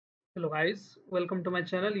Hello guys, welcome to my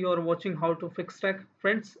channel. You are watching how to fix tech.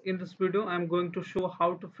 Friends, in this video I am going to show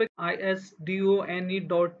how to fix ISDone.dll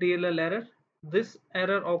error. This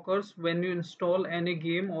error occurs when you install any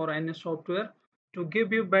game or any software to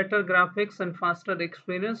give you better graphics and faster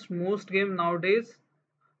experience. Most games nowadays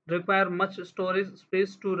require much storage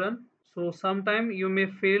space to run, so sometimes you may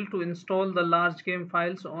fail to install the large game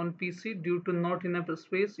files on PC due to not enough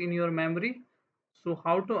space in your memory. So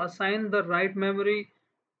how to assign the right memory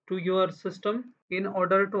to your system? In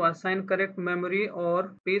order to assign correct memory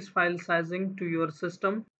or page file sizing to your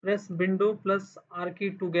system, press window plus R key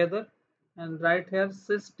together and write here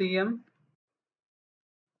system.cpl.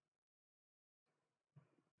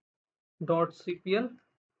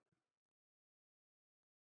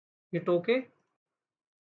 Hit OK.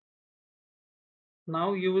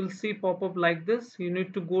 Now you will see pop up like this. You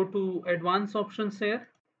need to go to advanced options here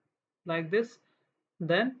like this.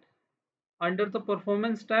 Then under the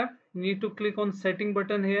performance tab, you need to click on setting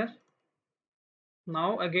button here.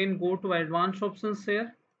 Now again go to advanced options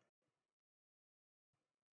here.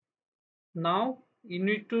 Now you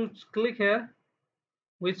need to click here,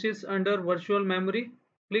 which is under virtual memory.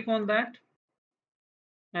 Click on that,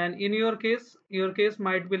 and in your case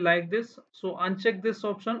might be like this. So uncheck this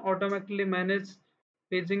option, automatically manage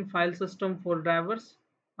paging file system for drivers.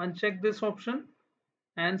 Uncheck this option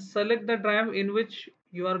and select the drive in which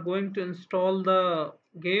you are going to install the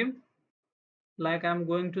game. Like I'm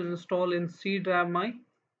going to install in C drive my.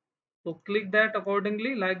 So click that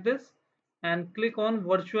accordingly like this, and click on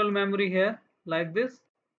virtual memory here like this,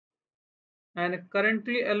 and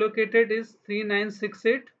currently allocated is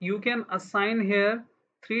 3968. You can assign here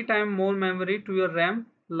 3 times more memory to your RAM.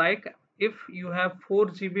 Like if you have 4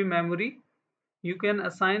 GB memory, you can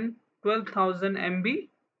assign 12,000 MB.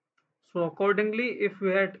 So accordingly, if you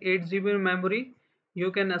had 8 GB memory, you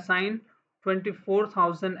can assign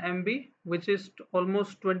 24,000 MB, which is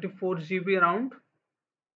almost 24 GB around.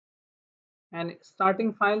 And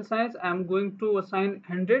starting file size, I'm going to assign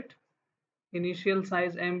 100. Initial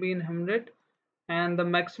size MB in 100, and the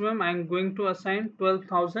maximum I'm going to assign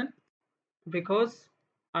 12,000 because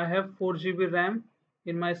I have 4 GB RAM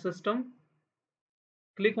in my system.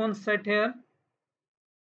 Click on set here.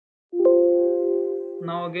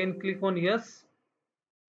 Now again click on yes.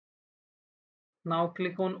 Now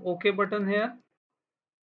click on OK button here.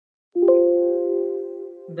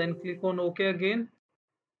 Then click on OK again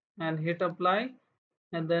and hit apply,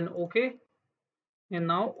 and then OK, and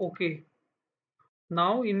now OK.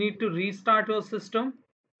 Now you need to restart your system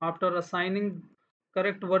after assigning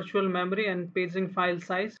correct virtual memory and paging file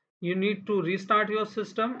size. You need to restart your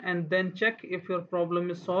system and then check if your problem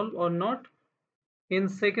is solved or not. In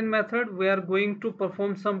second method, we are going to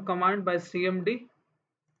perform some command by CMD.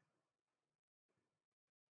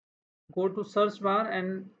 Go to search bar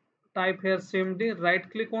and type here CMD. Right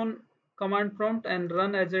click on command prompt and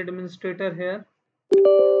run as administrator here.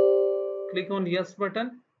 Click on yes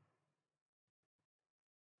button.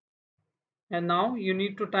 And now you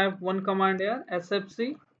need to type one command here,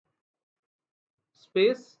 sfc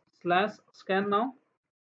space / scan now.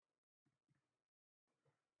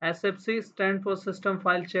 SFC stands for System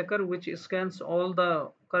File Checker, which scans all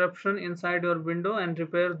the corruption inside your window and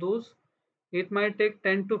repair those. It might take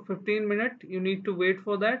 10 to 15 minutes. You need to wait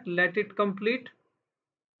for that. Let it complete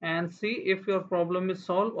and see if your problem is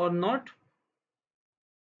solved or not.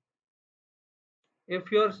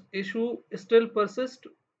 If your issue still persists,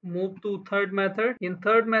 move to third method. In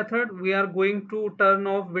third method, we are going to turn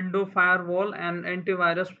off window firewall and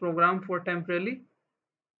antivirus program for temporarily.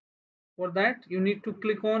 For that, you need to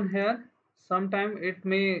click on here. Sometime it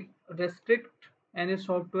may restrict any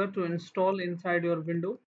software to install inside your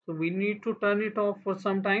window. So we need to turn it off for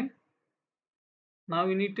some time. Now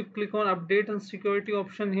you need to click on update and security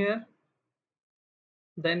option here.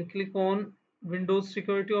 Then click on Windows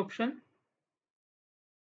security option.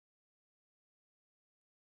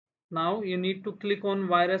 Now you need to click on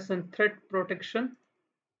virus and threat protection.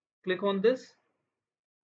 Click on this.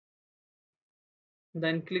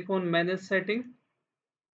 Then click on manage setting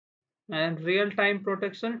and real-time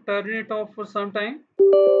protection. Turn it off for some time.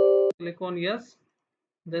 Click on yes.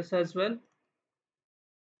 This as well.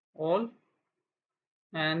 All.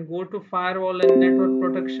 And go to firewall and network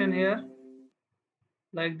protection here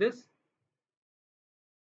like this,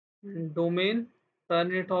 and domain,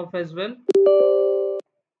 turn it off as well.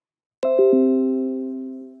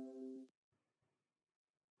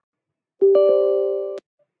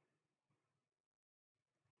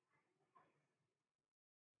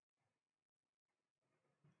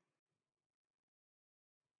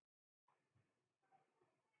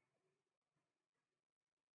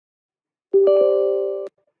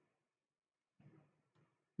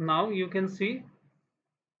 Now you can see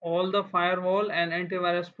all the firewall and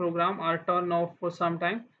antivirus program are turned off for some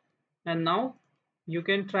time, and now you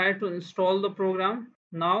can try to install the program.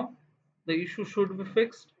 Now the issue should be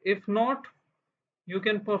fixed. If not, you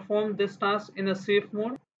can perform this task in a safe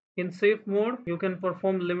mode. In safe mode you can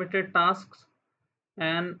perform limited tasks,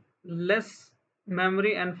 and less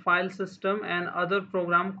memory and file system and other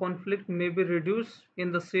program conflict may be reduced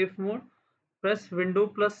in the safe mode. Press Window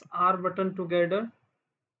plus R button together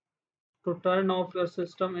to turn off your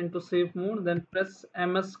system into safe mode, then press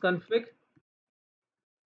ms config,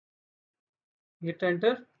 hit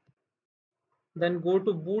enter, then go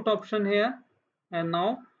to boot option here, and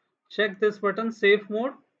now check this button safe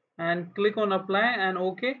mode and click on apply and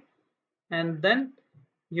OK, and then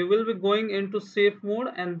you will be going into safe mode,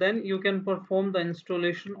 and then you can perform the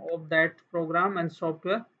installation of that program and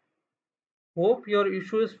software. Hope your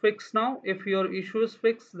issue is fixed now. If your issue is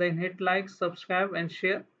fixed, then hit like, subscribe and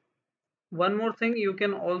share. One more thing, you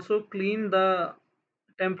can also clean the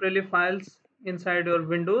temporary files inside your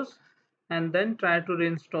Windows and then try to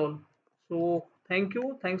reinstall. So thank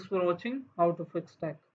you. Thanks for watching how to fix tech.